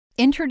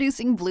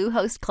Introducing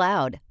Bluehost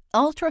Cloud,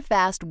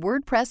 ultra-fast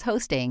WordPress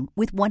hosting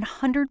with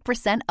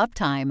 100%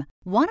 uptime.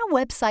 Want a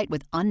website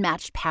with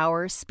unmatched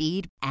power,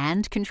 speed,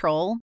 and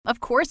control? Of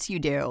course you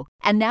do.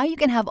 And now you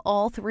can have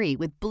all three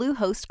with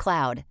Bluehost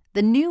Cloud,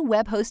 the new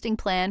web hosting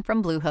plan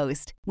from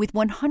Bluehost. With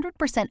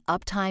 100%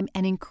 uptime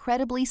and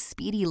incredibly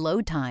speedy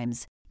load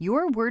times,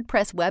 your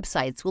WordPress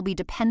websites will be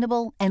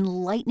dependable and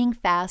lightning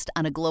fast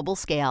on a global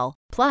scale.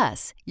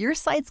 Plus, your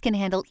sites can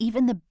handle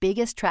even the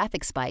biggest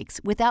traffic spikes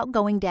without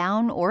going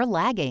down or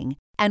lagging.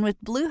 And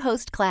with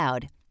Bluehost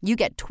Cloud, you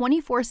get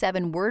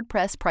 24/7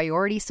 WordPress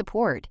priority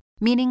support,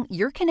 meaning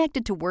you're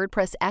connected to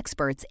WordPress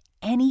experts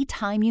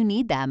anytime you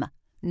need them.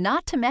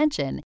 Not to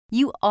mention,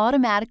 you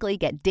automatically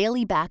get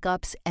daily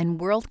backups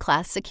and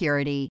world-class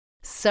security.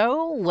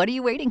 So, what are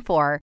you waiting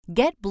for?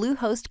 Get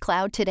Bluehost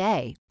Cloud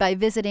today by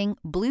visiting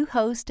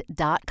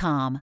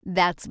Bluehost.com.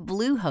 That's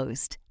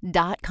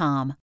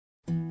Bluehost.com.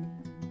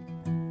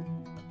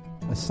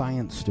 A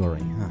science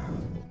story, huh?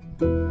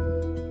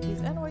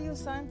 These NYU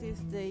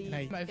scientists,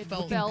 I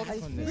felt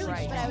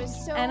right. But I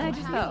was so And I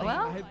just thought, happy.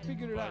 well, I had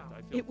figured it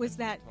out. It was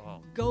that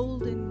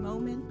golden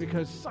moment.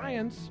 Because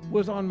science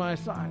was on my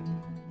side.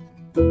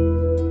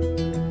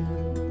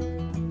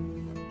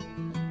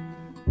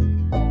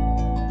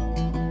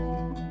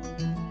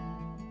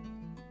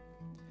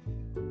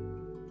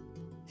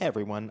 Hey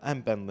everyone,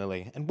 I'm Ben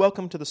Lilly, and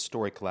welcome to the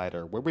Story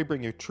Collider, where we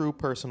bring you true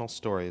personal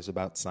stories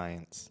about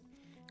science.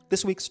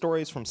 This week's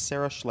story is from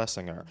Sarah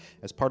Schlesinger,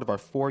 as part of our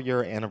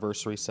 4-year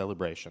anniversary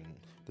celebration.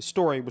 The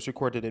story was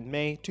recorded in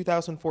May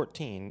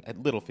 2014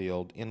 at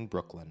Littlefield in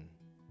Brooklyn.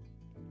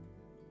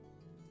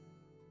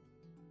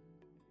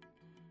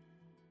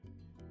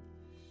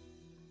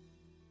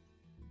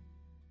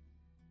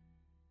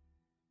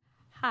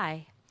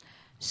 Hi.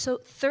 So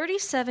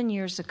 37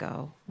 years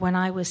ago, when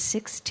I was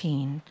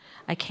 16,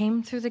 I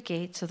came through the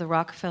gates of the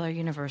Rockefeller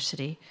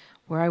University,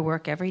 where I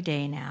work every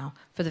day now,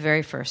 for the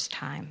very first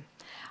time.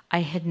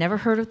 I had never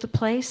heard of the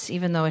place,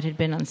 even though it had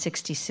been on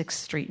 66th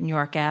Street and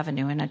York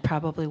Avenue, and I'd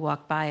probably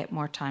walked by it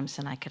more times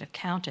than I could have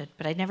counted,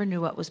 but I never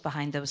knew what was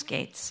behind those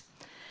gates.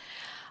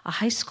 My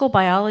high school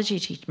biology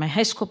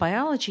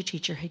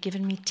teacher had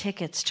given me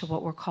tickets to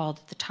what were called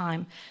at the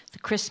time the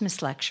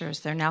Christmas lectures.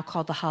 They're now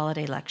called the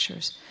holiday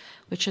lectures,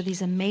 which are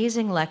these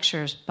amazing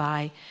lectures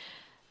by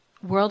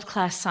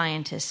world-class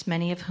scientists,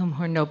 many of whom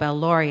were Nobel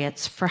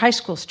laureates, for high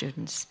school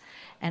students.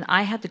 And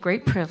I had the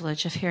great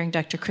privilege of hearing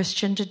Dr.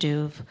 Christian de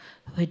Duve,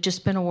 who had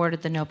just been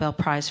awarded the Nobel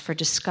Prize for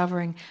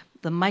discovering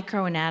the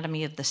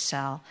microanatomy of the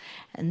cell.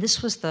 And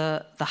this was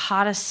the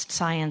hottest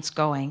science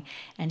going.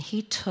 And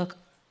he took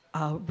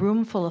a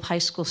room full of high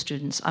school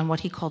students on what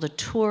he called a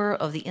tour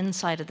of the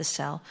inside of the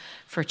cell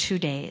for 2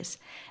 days.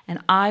 And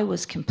I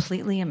was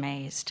completely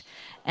amazed.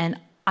 And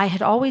I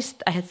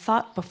had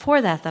thought before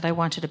that I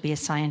wanted to be a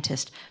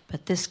scientist,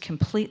 but this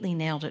completely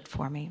nailed it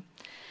for me.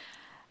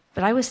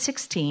 But I was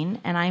 16,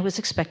 and I was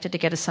expected to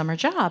get a summer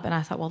job, and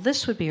I thought, well,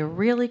 this would be a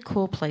really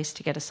cool place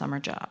to get a summer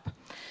job.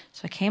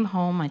 So I came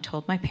home, I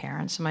told my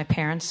parents, and my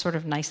parents sort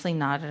of nicely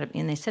nodded at me,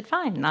 and they said,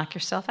 fine, knock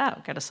yourself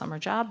out, get a summer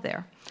job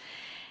there.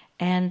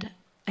 And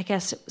I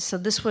guess, so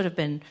this would have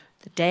been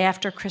the day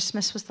after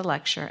Christmas was the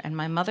lecture, and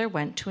my mother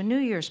went to a New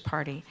Year's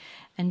party.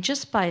 And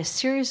just by a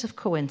series of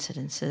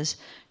coincidences,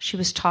 she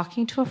was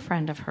talking to a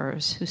friend of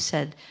hers who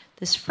said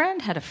this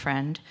friend had a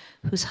friend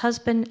whose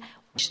husband,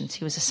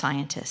 he was a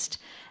scientist.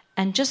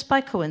 And just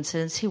by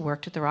coincidence, he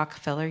worked at the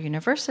Rockefeller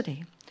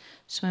University.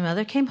 So my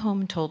mother came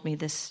home and told me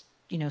this,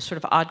 sort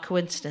of odd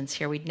coincidence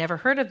here. We'd never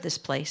heard of this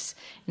place.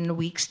 In a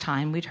week's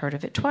time, we'd heard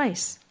of it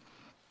twice.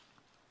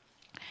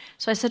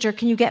 So I said to her,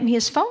 can you get me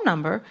his phone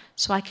number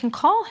so I can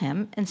call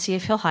him and see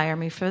if he'll hire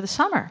me for the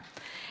summer?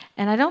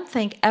 And I don't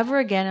think ever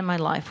again in my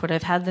life would I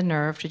have had the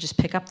nerve to just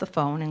pick up the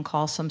phone and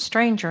call some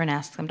stranger and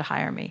ask them to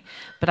hire me.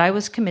 But I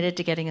was committed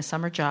to getting a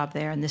summer job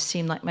there, and this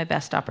seemed like my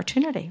best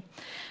opportunity.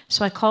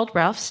 So I called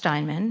Ralph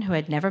Steinman, who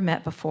I'd never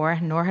met before,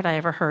 nor had I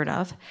ever heard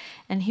of,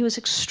 and he was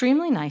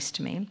extremely nice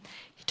to me.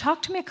 He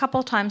talked to me a couple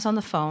of times on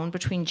the phone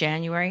between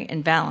January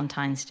and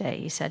Valentine's Day.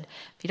 He said,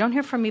 if you don't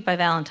hear from me by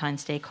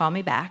Valentine's Day, call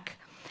me back.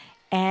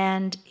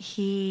 And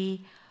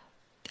he,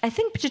 I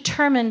think,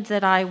 determined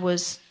that I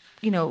was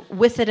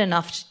with it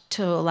enough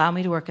to allow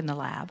me to work in the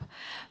lab.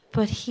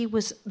 But he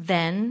was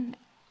then,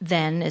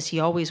 as he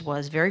always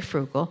was, very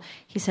frugal.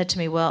 He said to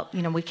me, well,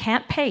 we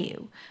can't pay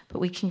you, but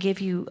we can give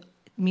you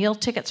meal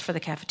tickets for the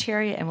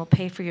cafeteria and we'll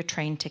pay for your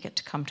train ticket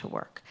to come to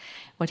work.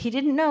 What he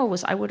didn't know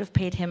was I would have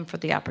paid him for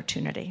the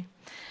opportunity.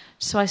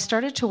 So I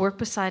started to work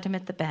beside him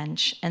at the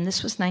bench, and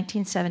this was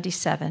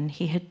 1977.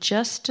 He had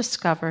just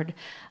discovered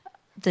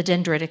the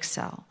dendritic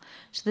cell.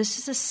 So this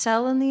is a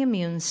cell in the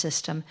immune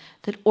system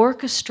that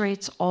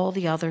orchestrates all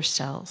the other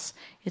cells.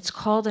 It's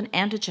called an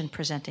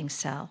antigen-presenting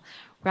cell.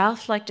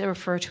 Ralph liked to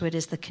refer to it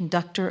as the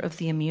conductor of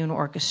the immune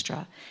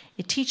orchestra.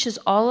 It teaches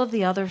all of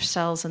the other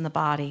cells in the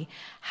body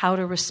how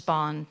to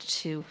respond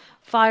to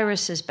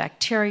viruses,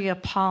 bacteria,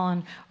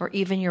 pollen, or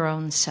even your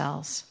own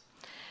cells.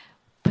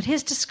 But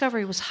his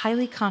discovery was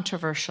highly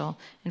controversial,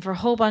 and for a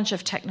whole bunch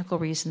of technical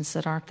reasons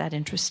that aren't that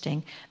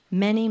interesting,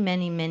 many,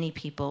 many, many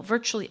people,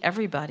 virtually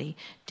everybody,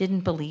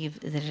 didn't believe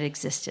that it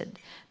existed.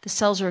 The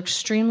cells are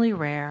extremely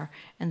rare,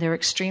 and they're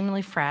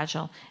extremely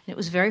fragile, and it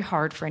was very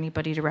hard for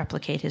anybody to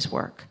replicate his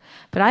work.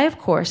 But I, of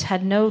course,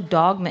 had no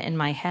dogma in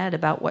my head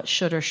about what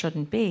should or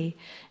shouldn't be,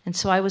 and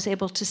so I was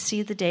able to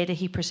see the data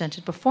he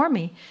presented before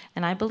me,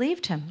 and I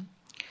believed him.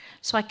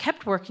 So I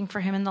kept working for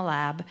him in the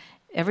lab,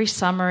 every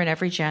summer and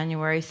every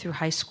January through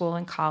high school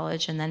and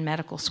college and then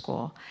medical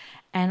school.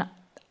 And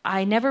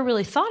I never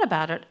really thought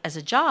about it as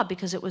a job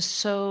because it was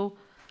so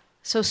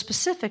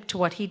specific to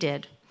what he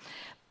did.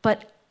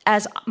 But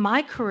as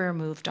my career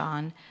moved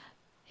on,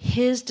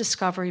 his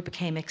discovery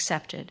became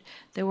accepted.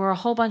 There were a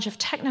whole bunch of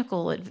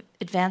technical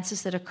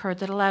advances that occurred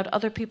that allowed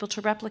other people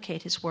to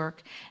replicate his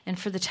work and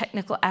for the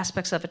technical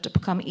aspects of it to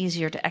become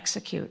easier to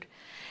execute.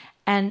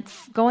 And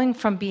going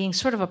from being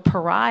sort of a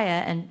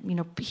pariah, and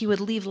he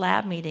would leave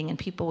lab meeting and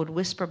people would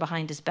whisper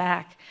behind his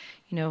back,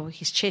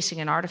 he's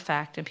chasing an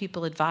artifact, and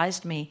people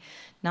advised me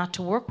not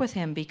to work with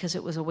him because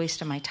it was a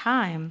waste of my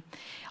time.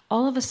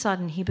 All of a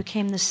sudden, he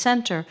became the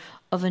center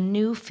of a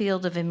new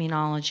field of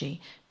immunology,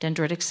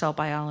 dendritic cell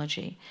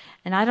biology.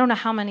 And I don't know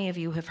how many of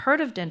you have heard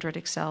of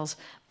dendritic cells,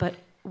 but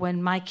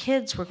when my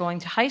kids were going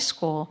to high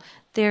school,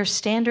 their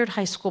standard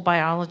high school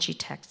biology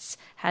texts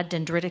had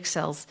dendritic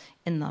cells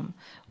in them,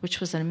 which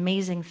was an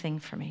amazing thing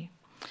for me.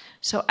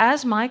 So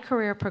as my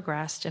career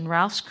progressed and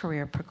Ralph's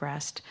career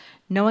progressed,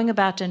 knowing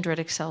about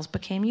dendritic cells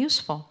became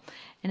useful.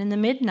 And in the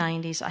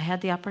mid-90s, I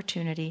had the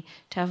opportunity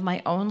to have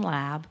my own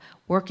lab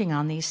working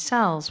on these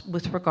cells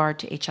with regard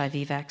to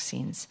HIV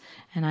vaccines.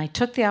 And I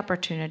took the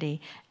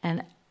opportunity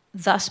and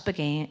thus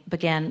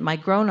began my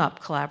grown-up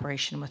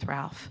collaboration with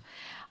Ralph.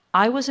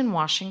 I was in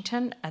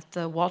Washington at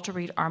the Walter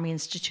Reed Army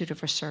Institute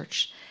of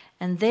Research.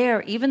 And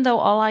there, even though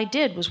all I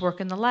did was work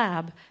in the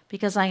lab,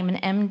 because I am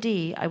an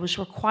MD, I was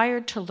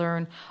required to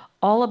learn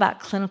all about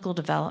clinical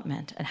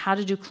development and how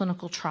to do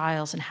clinical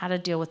trials and how to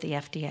deal with the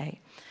FDA.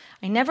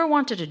 I never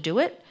wanted to do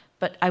it,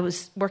 but I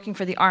was working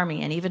for the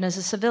Army, and even as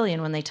a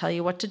civilian, when they tell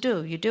you what to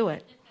do, you do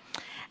it.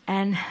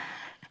 And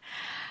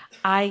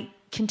I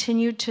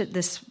continued to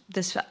this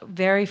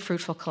very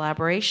fruitful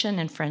collaboration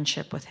and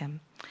friendship with him.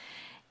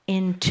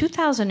 In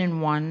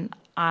 2001,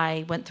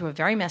 I went through a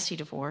very messy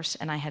divorce,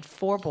 and I had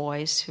 4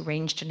 boys who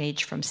ranged in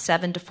age from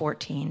 7 to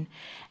 14,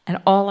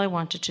 and all I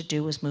wanted to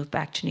do was move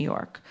back to New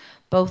York,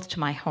 both to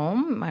my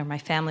home, where my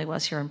family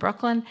was here in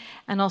Brooklyn,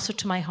 and also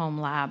to my home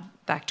lab,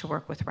 back to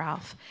work with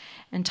Ralph.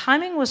 And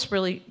timing was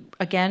really,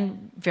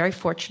 again, very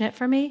fortunate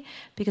for me,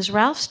 because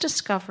Ralph's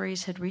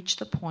discoveries had reached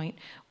the point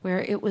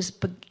where it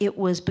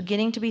was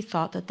beginning to be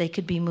thought that they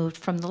could be moved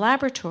from the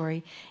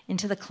laboratory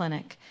into the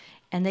clinic.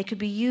 And they could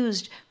be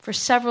used for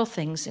several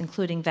things,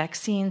 including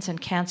vaccines and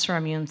cancer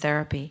immune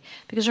therapy.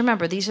 Because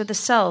remember, these are the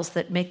cells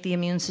that make the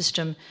immune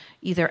system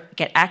either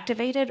get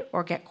activated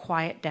or get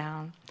quiet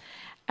down.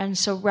 And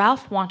so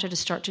Ralph wanted to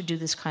start to do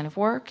this kind of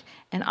work,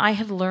 and I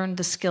have learned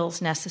the skills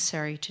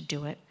necessary to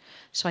do it.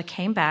 So I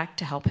came back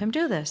to help him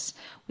do this.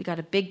 We got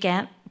a big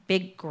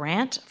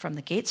grant from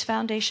the Gates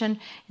Foundation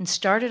and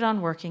started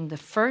on working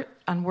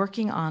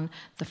on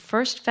the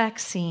first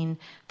vaccine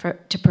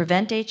to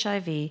prevent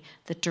HIV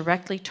that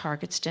directly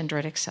targets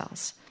dendritic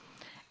cells.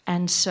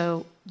 And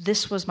so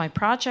this was my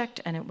project,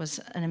 and it was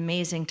an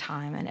amazing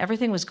time. And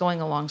everything was going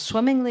along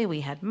swimmingly.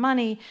 We had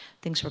money.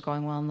 Things were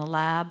going well in the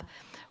lab.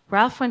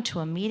 Ralph went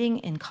to a meeting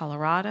in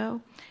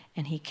Colorado,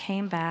 and he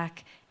came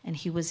back, and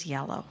he was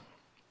yellow.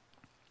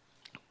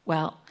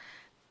 Well,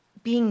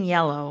 being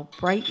yellow,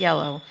 bright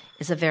yellow,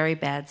 is a very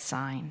bad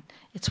sign.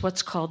 It's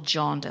what's called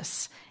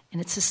jaundice,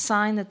 and it's a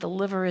sign that the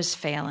liver is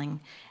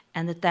failing,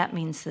 and that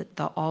means that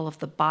all of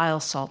the bile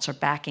salts are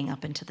backing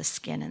up into the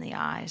skin and the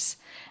eyes.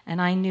 And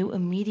I knew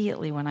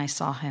immediately when I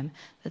saw him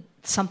that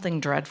something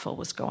dreadful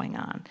was going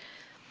on.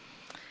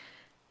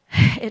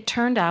 It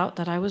turned out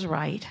that I was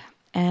right,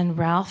 and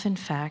Ralph, in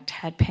fact,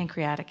 had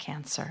pancreatic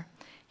cancer.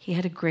 He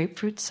had a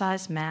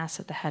grapefruit-sized mass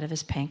at the head of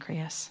his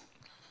pancreas.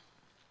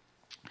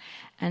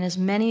 And as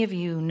many of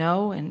you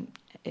know, and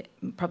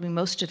probably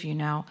most of you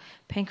know,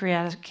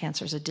 pancreatic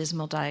cancer is a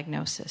dismal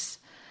diagnosis.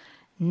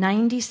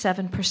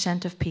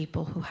 97% of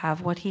people who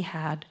have what he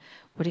had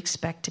would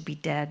expect to be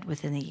dead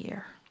within a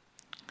year.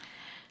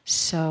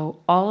 So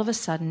all of a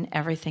sudden,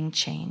 everything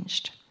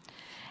changed.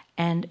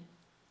 And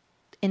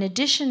in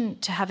addition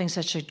to having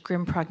such a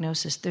grim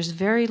prognosis, there's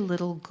very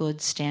little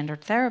good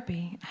standard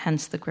therapy,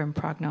 hence the grim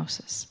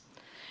prognosis.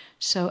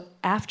 So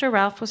after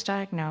Ralph was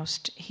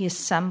diagnosed, he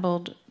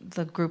assembled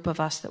the group of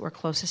us that were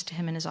closest to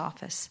him in his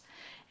office.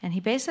 And he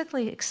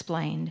basically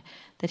explained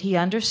that he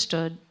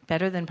understood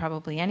better than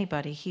probably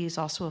anybody, he's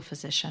also a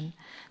physician,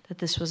 that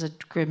this was a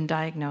grim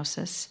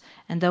diagnosis.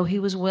 And though he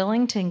was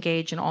willing to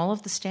engage in all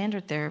of the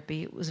standard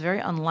therapy, it was very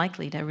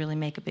unlikely to really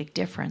make a big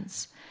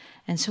difference.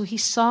 And so he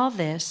saw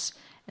this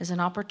as an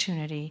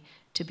opportunity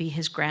to be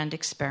his grand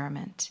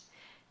experiment.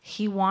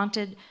 He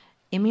wanted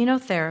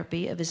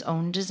immunotherapy of his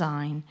own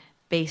design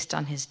based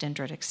on his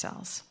dendritic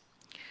cells.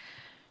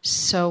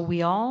 So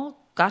we all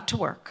got to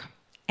work.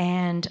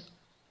 And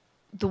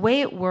the way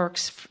it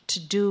works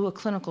to do a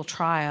clinical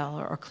trial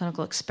or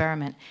clinical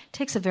experiment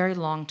takes a very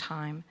long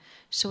time.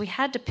 So we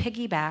had to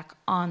piggyback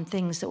on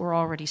things that were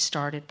already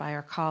started by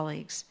our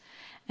colleagues.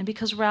 And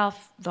because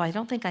Ralph, though I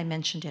don't think I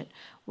mentioned it,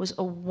 was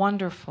a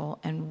wonderful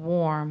and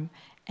warm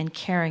and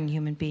caring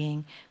human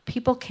being,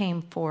 people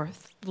came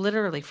forth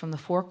literally from the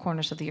four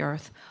corners of the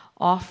earth,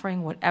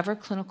 offering whatever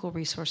clinical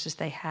resources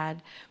they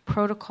had,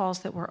 protocols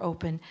that were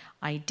open,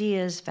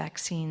 ideas,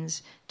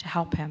 vaccines to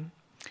help him.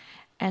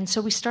 And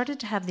so we started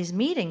to have these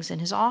meetings in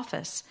his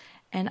office.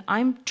 And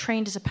I'm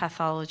trained as a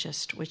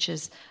pathologist, which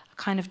is a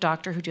kind of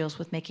doctor who deals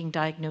with making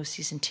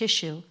diagnoses in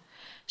tissue.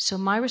 So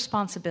my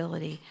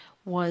responsibility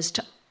was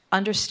to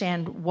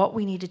understand what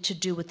we needed to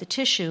do with the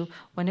tissue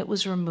when it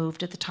was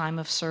removed at the time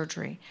of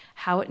surgery,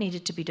 how it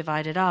needed to be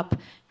divided up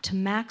to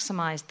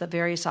maximize the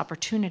various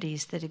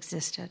opportunities that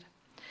existed.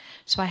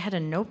 So I had a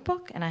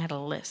notebook and I had a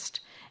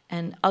list.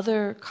 And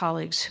other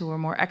colleagues who were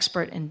more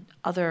expert in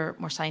other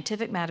more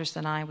scientific matters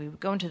than I, we would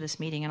go into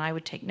this meeting and I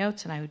would take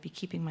notes and I would be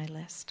keeping my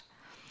list.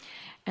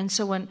 And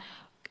so when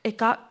it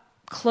got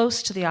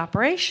close to the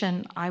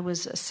operation,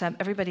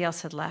 everybody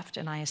else had left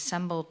and I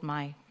assembled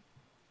my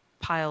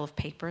pile of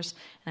papers,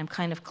 and I'm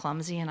kind of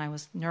clumsy and I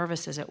was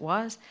nervous as it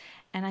was.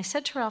 And I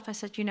said to Ralph, I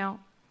said,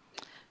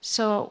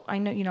 so I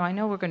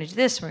know we're going to do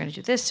this, we're going to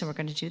do this, and we're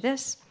going to do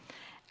this.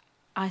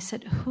 I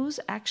said,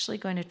 who's actually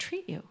going to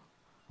treat you?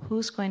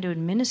 Who's going to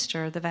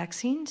administer the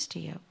vaccines to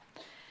you?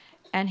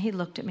 And he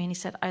looked at me and he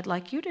said, I'd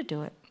like you to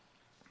do it.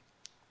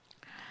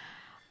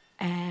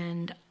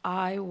 And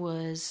I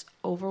was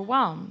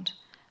overwhelmed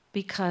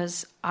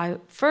because I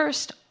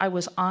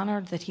was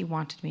honored that he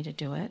wanted me to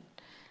do it.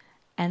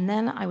 And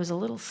then I was a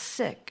little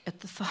sick at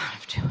the thought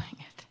of doing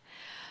it.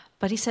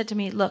 But he said to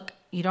me, look,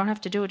 you don't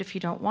have to do it if you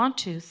don't want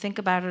to. Think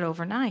about it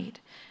overnight.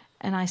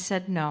 And I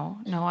said, no,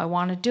 I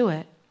want to do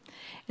it.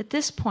 At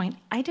this point,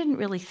 I didn't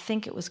really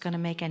think it was going to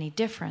make any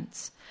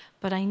difference,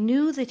 but I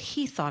knew that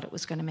he thought it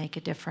was going to make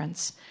a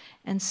difference.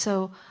 And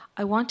so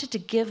I wanted to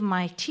give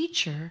my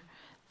teacher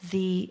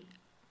the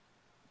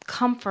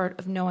comfort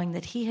of knowing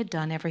that he had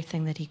done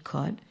everything that he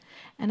could,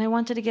 and I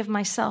wanted to give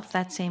myself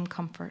that same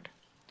comfort.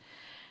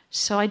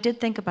 So I did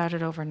think about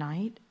it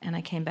overnight, and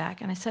I came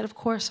back and I said, of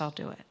course I'll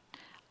do it.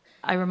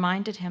 I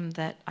reminded him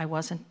that I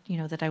wasn't,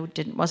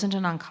 wasn't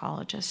an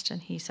oncologist,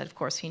 and he said, of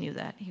course, he knew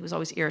that. He was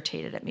always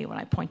irritated at me when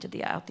I pointed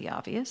out the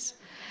obvious.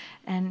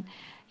 And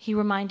he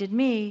reminded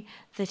me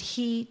that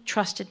he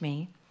trusted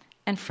me,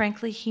 and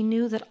frankly, he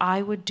knew that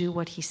I would do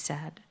what he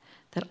said,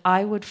 that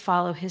I would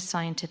follow his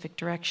scientific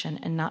direction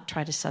and not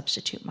try to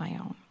substitute my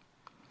own.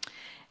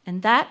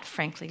 And that,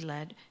 frankly,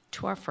 led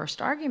to our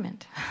first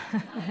argument,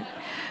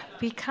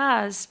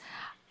 because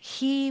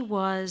he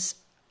was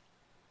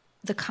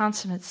the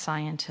consummate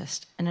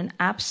scientist and an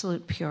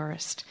absolute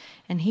purist.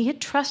 And he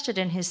had trusted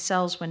in his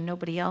cells when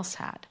nobody else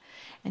had.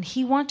 And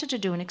he wanted to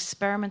do an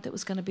experiment that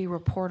was going to be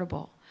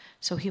reportable.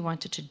 So he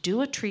wanted to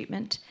do a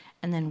treatment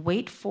and then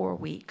wait 4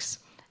 weeks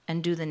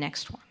and do the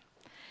next one.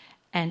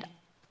 And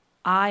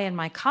I and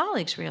my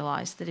colleagues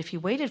realized that if you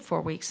waited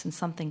 4 weeks and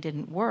something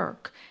didn't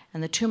work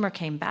and the tumor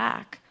came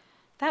back,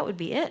 that would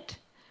be it.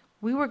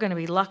 We were going to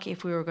be lucky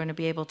if we were going to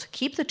be able to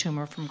keep the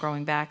tumor from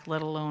growing back,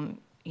 let alone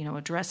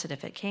address it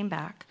if it came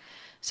back.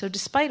 So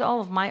despite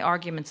all of my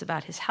arguments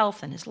about his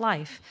health and his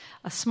life,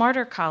 a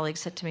smarter colleague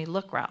said to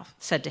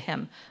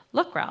him,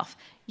 look, Ralph,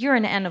 you're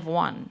an N of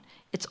 1.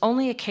 It's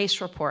only a case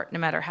report, no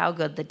matter how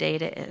good the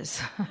data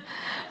is.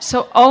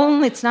 So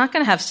it's not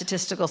going to have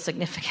statistical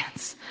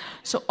significance.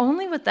 So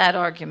only with that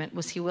argument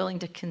was he willing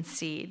to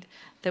concede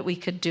that we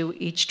could do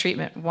each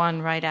treatment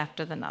one right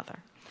after the other.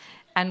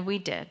 And we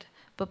did.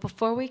 But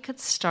before we could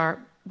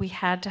start, we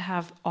had to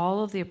have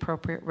all of the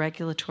appropriate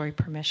regulatory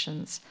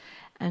permissions.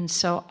 And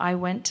so I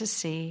went to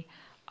see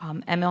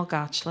Emil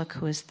Gottschalk,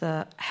 who is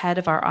the head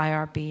of our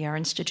IRB, our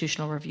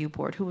Institutional Review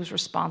Board, who was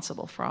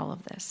responsible for all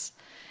of this.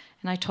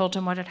 And I told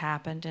him what had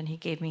happened, and he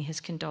gave me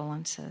his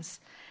condolences.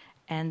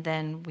 And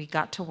then we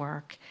got to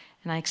work,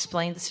 and I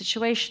explained the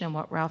situation and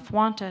what Ralph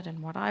wanted and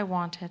what I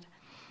wanted.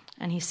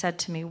 And he said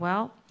to me,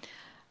 well,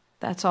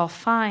 that's all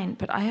fine,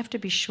 but I have to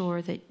be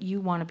sure that you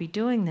want to be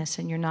doing this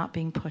and you're not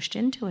being pushed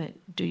into it.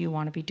 Do you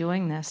want to be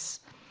doing this?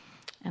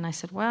 And I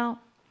said, well,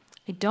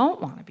 I don't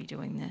want to be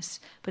doing this,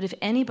 but if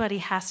anybody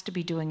has to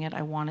be doing it,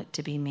 I want it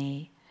to be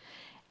me.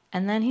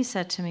 And then he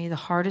said to me the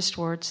hardest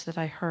words that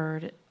I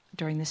heard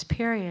during this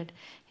period.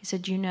 He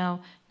said,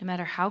 no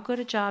matter how good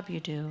a job you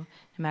do,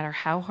 no matter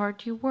how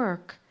hard you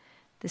work,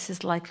 this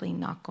is likely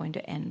not going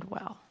to end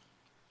well.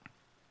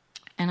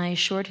 And I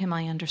assured him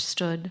I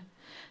understood,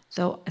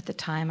 though at the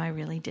time I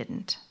really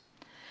didn't.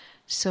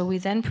 So we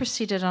then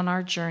proceeded on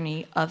our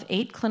journey of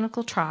 8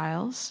 clinical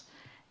trials,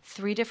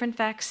 3 different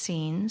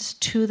vaccines,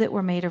 2 that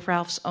were made of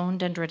Ralph's own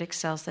dendritic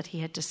cells that he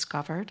had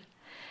discovered,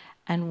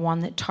 and 1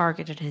 that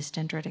targeted his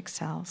dendritic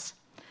cells.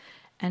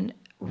 And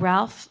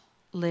Ralph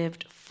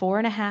lived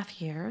 4.5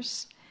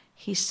 years.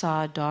 He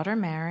saw a daughter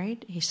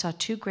married, he saw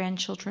 2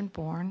 grandchildren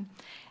born,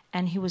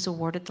 and he was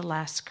awarded the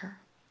Lasker.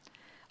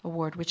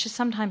 award, which is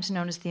sometimes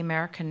known as the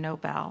American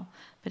Nobel.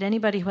 But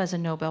anybody who has a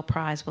Nobel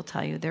Prize will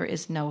tell you there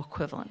is no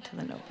equivalent to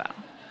the Nobel.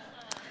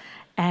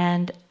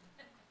 And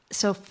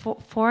so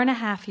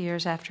 4.5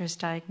 years after his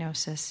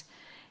diagnosis,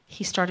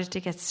 he started to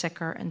get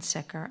sicker and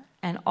sicker.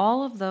 And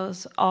all of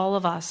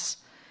us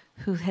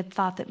who had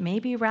thought that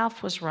maybe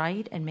Ralph was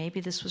right and maybe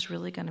this was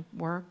really going to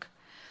work,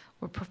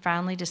 were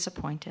profoundly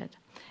disappointed.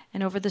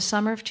 And over the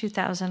summer of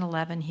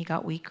 2011, he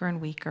got weaker and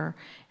weaker,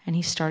 and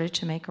he started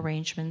to make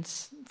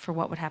arrangements for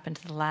what would happen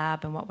to the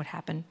lab and what would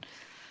happen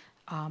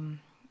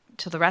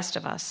to the rest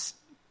of us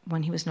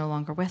when he was no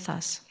longer with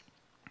us.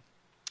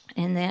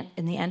 And then,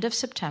 in the end of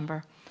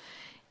September,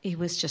 it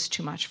was just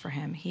too much for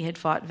him. He had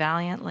fought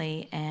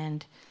valiantly,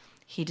 and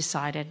he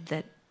decided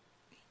that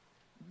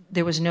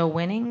there was no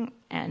winning,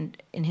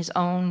 and in his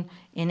own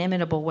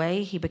inimitable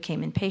way, he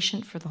became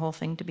impatient for the whole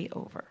thing to be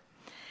over.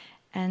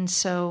 And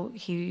so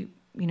he,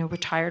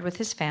 retired with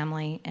his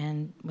family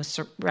and was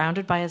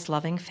surrounded by his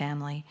loving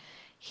family.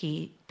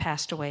 He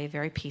passed away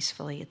very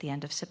peacefully at the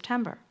end of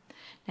September.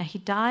 Now, he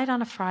died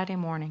on a Friday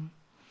morning,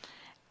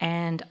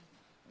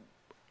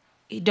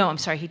 he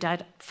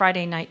died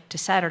Friday night to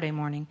Saturday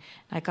morning.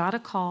 I got a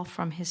call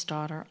from his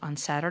daughter on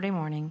Saturday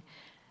morning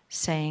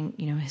saying,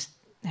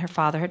 her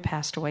father had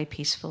passed away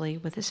peacefully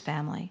with his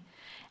family,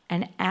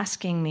 and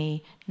asking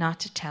me not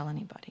to tell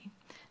anybody.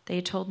 They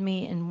had told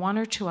me and one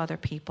or two other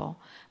people,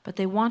 but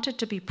they wanted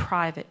to be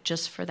private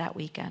just for that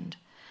weekend.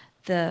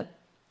 The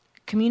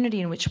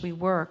community in which we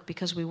work,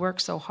 because we work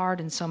so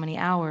hard and so many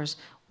hours,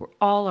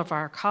 all of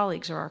our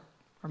colleagues or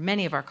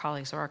many of our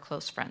colleagues are our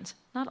close friends.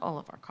 Not all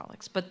of our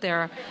colleagues, but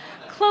they're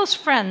close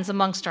friends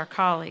amongst our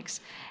colleagues.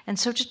 And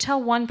so to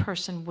tell one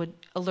person would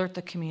alert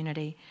the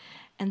community,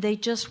 and they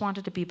just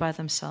wanted to be by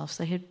themselves.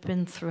 They had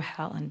been through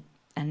hell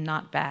and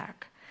not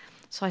back.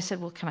 So I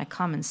said, well, can I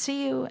come and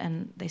see you?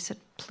 And they said,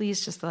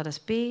 please just let us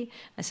be.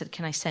 I said,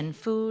 can I send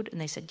food? And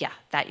they said, yeah,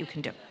 that you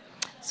can do.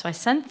 So I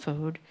sent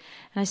food,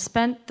 and I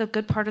spent the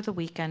good part of the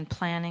weekend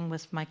planning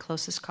with my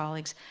closest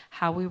colleagues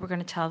how we were going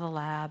to tell the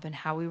lab and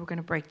how we were going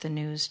to break the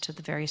news to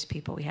the various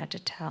people we had to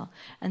tell,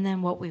 and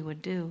then what we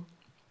would do.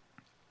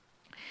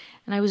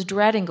 And I was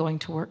dreading going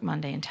to work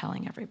Monday and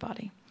telling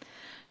everybody.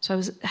 So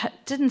I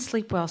didn't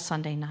sleep well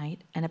Sunday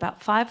night, and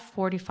about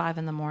 5:45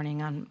 in the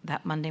morning on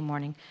that Monday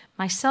morning,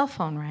 my cell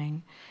phone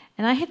rang,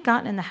 and I had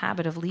gotten in the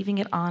habit of leaving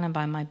it on and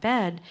by my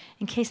bed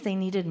in case they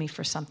needed me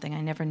for something. I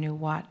never knew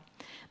what.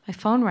 My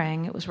phone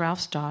rang, it was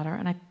Ralph's daughter,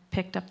 and I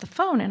picked up the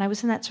phone, and I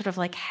was in that sort of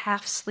like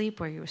half sleep,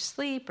 where you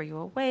asleep, are you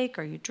awake,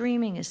 are you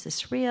dreaming, is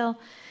this real?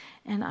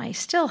 And I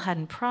still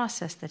hadn't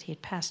processed that he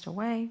had passed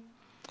away.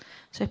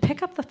 So I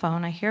pick up the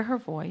phone, I hear her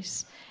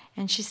voice,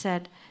 and she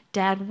said,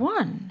 Dad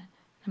won.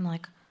 I'm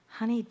like,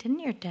 honey, didn't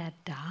your dad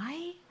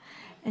die?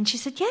 And she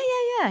said,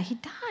 yeah, he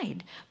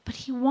died, but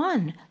he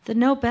won. The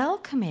Nobel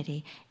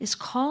Committee is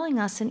calling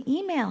us and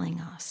emailing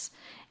us,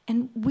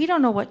 and we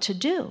don't know what to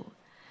do.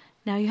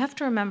 Now, you have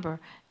to remember,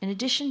 in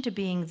addition to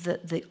being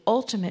the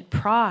ultimate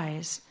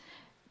prize,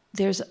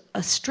 there's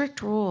a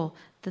strict rule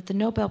that the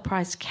Nobel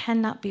Prize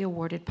cannot be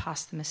awarded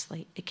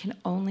posthumously. It can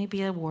only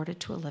be awarded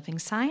to a living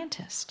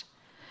scientist.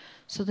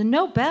 So the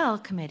Nobel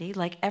Committee,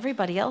 like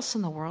everybody else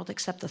in the world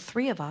except the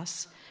three of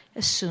us,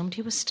 assumed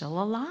he was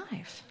still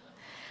alive.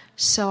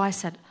 So I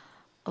said,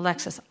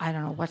 Alexis, I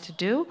don't know what to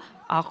do.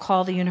 I'll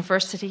call the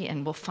university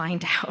and we'll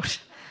find out.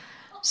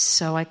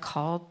 So I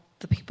called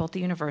the people at the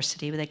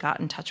university. They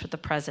got in touch with the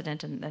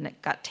president, and then it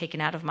got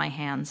taken out of my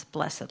hands,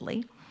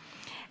 blessedly.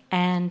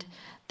 And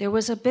there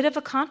was a bit of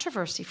a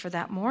controversy for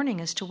that morning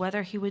as to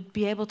whether he would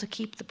be able to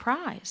keep the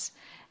prize.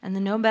 And the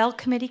Nobel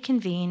Committee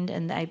convened,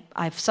 and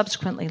I've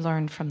subsequently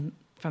learned from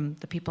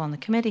the people on the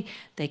committee,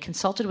 they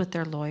consulted with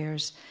their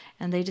lawyers,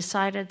 and they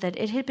decided that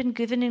it had been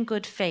given in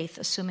good faith,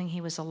 assuming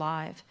he was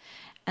alive.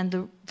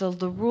 And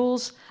the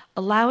rules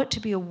allow it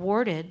to be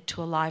awarded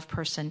to a live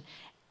person,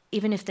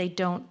 even if they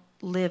don't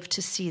live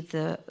to see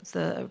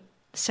the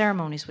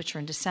ceremonies, which are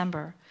in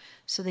December.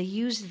 So they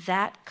used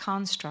that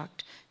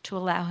construct to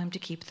allow him to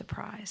keep the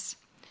prize.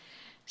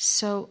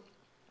 So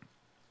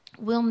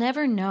we'll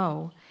never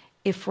know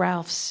if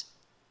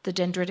the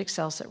dendritic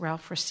cells that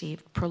Ralph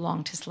received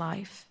prolonged his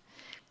life.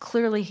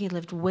 Clearly, he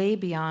lived way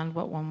beyond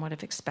what one would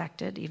have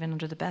expected, even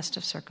under the best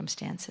of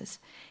circumstances.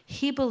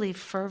 He believed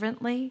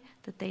fervently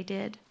that they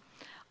did.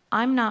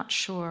 I'm not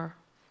sure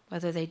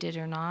whether they did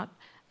or not,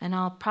 and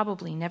I'll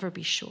probably never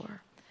be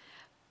sure.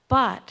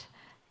 But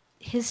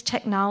his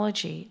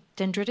technology,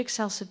 dendritic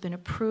cells have been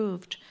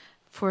approved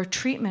for a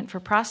treatment for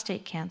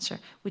prostate cancer,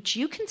 which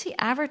you can see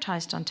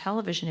advertised on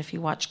television if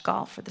you watch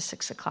golf or the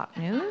 6 o'clock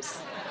news.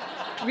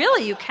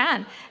 Really, you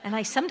can. And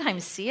I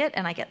sometimes see it,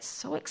 and I get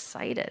so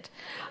excited.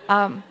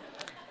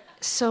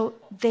 So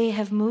they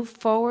have moved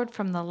forward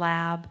from the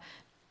lab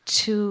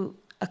to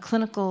a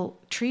clinical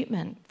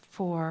treatment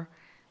for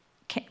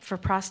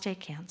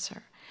prostate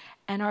cancer.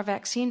 And our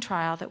vaccine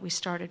trial that we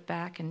started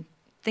back in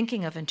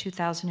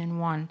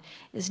 2001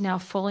 is now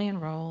fully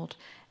enrolled,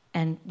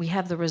 and we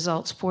have the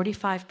results.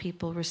 45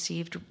 people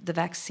received the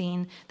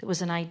vaccine that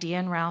was an idea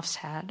in Ralph's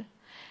head,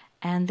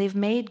 and they've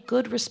made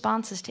good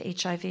responses to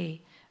HIV.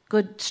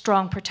 good,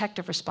 strong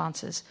protective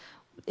responses.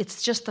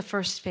 It's just the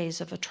first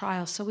phase of a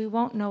trial, so we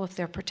won't know if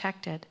they're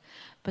protected.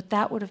 But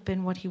that would have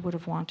been what he would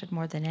have wanted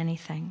more than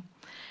anything.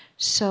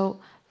 So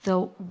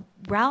though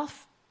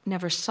Ralph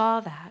never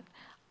saw that,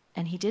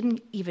 and he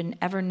didn't even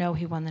ever know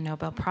he won the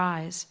Nobel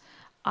Prize,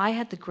 I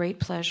had the great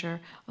pleasure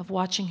of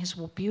watching his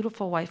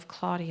beautiful wife,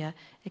 Claudia,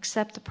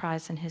 accept the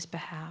prize in his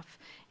behalf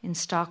in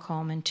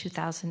Stockholm in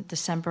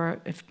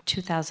December of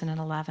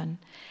 2011.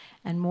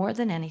 And more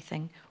than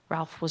anything,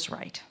 Ralph was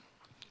right.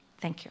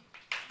 Thank you.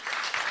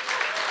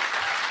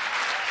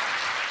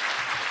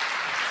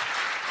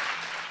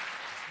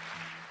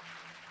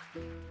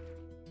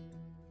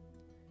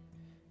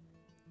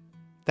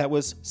 That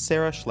was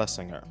Sarah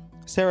Schlesinger.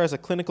 Sarah is a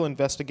clinical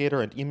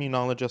investigator and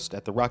immunologist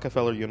at the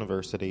Rockefeller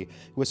University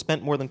who has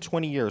spent more than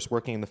 20 years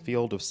working in the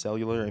field of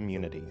cellular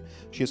immunity.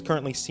 She is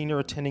currently senior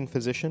attending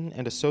physician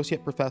and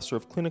associate professor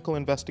of clinical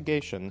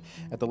investigation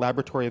at the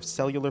Laboratory of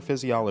Cellular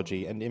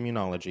Physiology and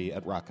Immunology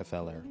at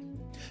Rockefeller.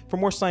 For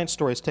more science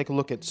stories, take a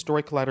look at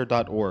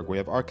storycollider.org, where we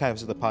have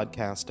archives of the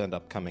podcast and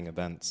upcoming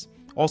events.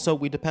 Also,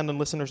 we depend on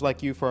listeners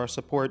like you for our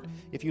support.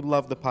 If you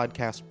love the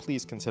podcast,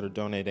 please consider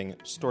donating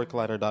at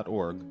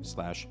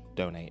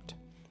storycollider.org/donate.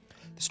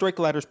 The Story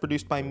Collider is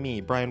produced by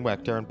me, Brian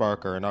Weck, Darren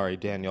Barker, and Ari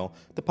Daniel.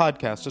 The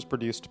podcast is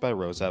produced by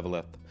Rose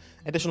Eveleth.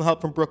 Additional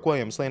help from Brooke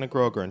Williams, Lena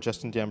Groger, and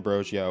Justin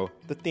D'Ambrosio.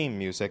 The theme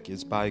music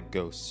is by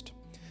Ghost.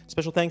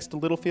 Special thanks to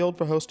Littlefield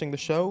for hosting the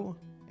show,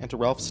 and to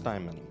Ralph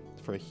Steinman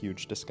for a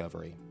huge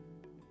discovery.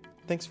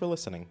 Thanks for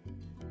listening.